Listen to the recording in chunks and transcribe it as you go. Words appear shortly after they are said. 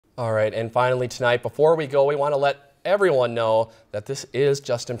All right, and finally tonight, before we go, we want to let everyone know that this is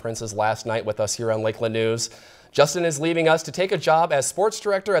Justin Prince's last night with us here on Lakeland News. Justin is leaving us to take a job as sports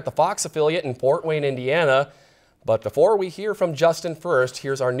director at the Fox affiliate in Fort Wayne, Indiana. But before we hear from Justin first,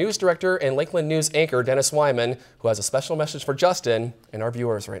 here's our news director and Lakeland News anchor, Dennis Wyman, who has a special message for Justin and our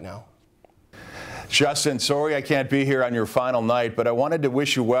viewers right now. Justin, sorry I can't be here on your final night, but I wanted to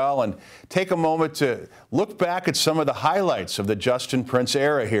wish you well and take a moment to look back at some of the highlights of the Justin Prince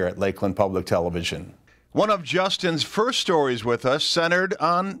era here at Lakeland Public Television. One of Justin's first stories with us centered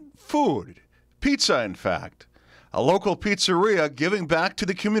on food, pizza in fact. A local pizzeria giving back to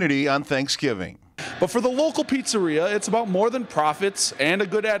the community on Thanksgiving. But for the local pizzeria, it's about more than profits and a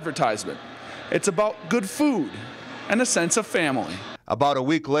good advertisement. It's about good food and a sense of family. About a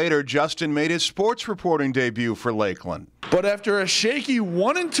week later, Justin made his sports reporting debut for Lakeland. But after a shaky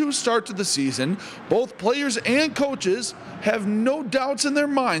 1-2 start to the season, both players and coaches have no doubts in their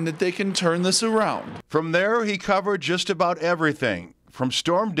mind that they can turn this around. From there, he covered just about everything, from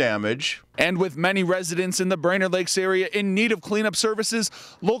storm damage. And with many residents in the Brainerd Lakes area in need of cleanup services,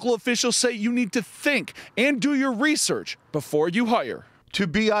 local officials say you need to think and do your research before you hire. To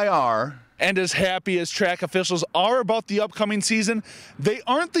BIR. And as happy as track officials are about the upcoming season, they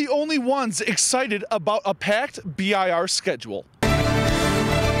aren't the only ones excited about a packed BIR schedule.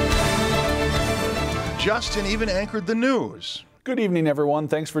 Justin even anchored the news. Good evening, everyone.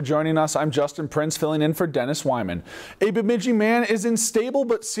 Thanks for joining us. I'm Justin Prince, filling in for Dennis Wyman. A Bemidji man is in stable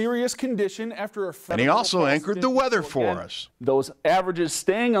but serious condition after a And he also anchored the weather for us. Those averages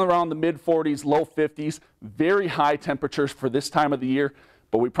staying around the mid-40s, low 50s, very high temperatures for this time of the year.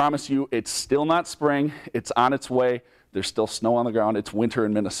 But we promise you, it's still not spring. It's on its way. There's still snow on the ground. It's winter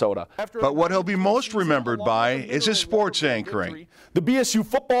in Minnesota. But what he'll be most remembered by is his sports anchoring. The BSU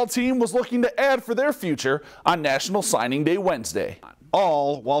football team was looking to add for their future on National Signing Day Wednesday.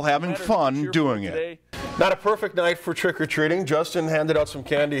 All while having fun doing it. Not a perfect night for trick-or-treating. Justin handed out some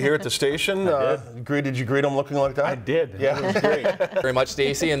candy here at the station. Did you greet him looking like that? I did. Yeah, it was great. Very much,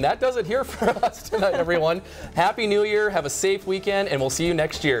 Stacy, and that does it here for us tonight, everyone. Happy New Year, have a safe weekend, and we'll see you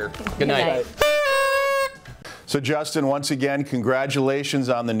next year. Good night. So Justin, once again, congratulations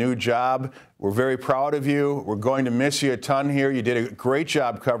on the new job. We're very proud of you. We're going to miss you a ton here. You did a great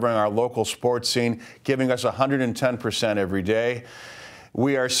job covering our local sports scene, giving us 110% every day.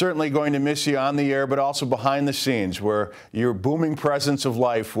 We are certainly going to miss you on the air, but also behind the scenes, where your booming presence of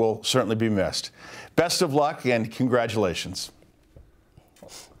life will certainly be missed. Best of luck and congratulations.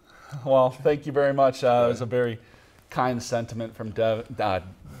 Well, thank you very much. It was a very kind sentiment from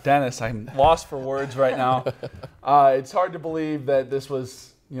Dennis. I'm lost for words right now. It's hard to believe that this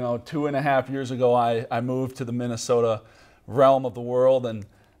was, 2.5 years ago I moved to the Minnesota realm of the world and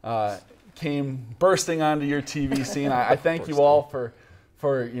came bursting onto your TV scene. I thank you all for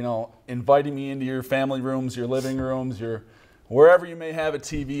inviting me into your family rooms, your living rooms, your wherever you may have a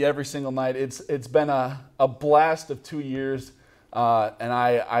TV every single night. It's been a blast of 2 years, and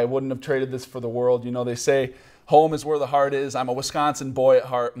I wouldn't have traded this for the world. They say home is where the heart is. I'm a Wisconsin boy at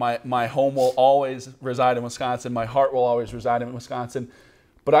heart. My home will always reside in Wisconsin. My heart will always reside in Wisconsin.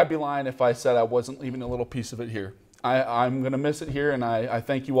 But I'd be lying if I said I wasn't leaving a little piece of it here. I'm going to miss it here, and I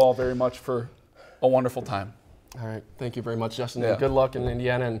thank you all very much for a wonderful time. All right. Thank you very much, Justin. Yeah. Good luck in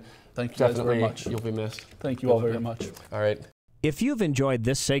Indiana, and thank you guys very much. You'll be missed. Thank you all very much. All right. If you've enjoyed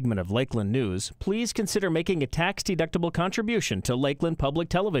this segment of Lakeland News, please consider making a tax-deductible contribution to Lakeland Public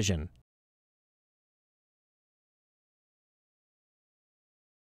Television.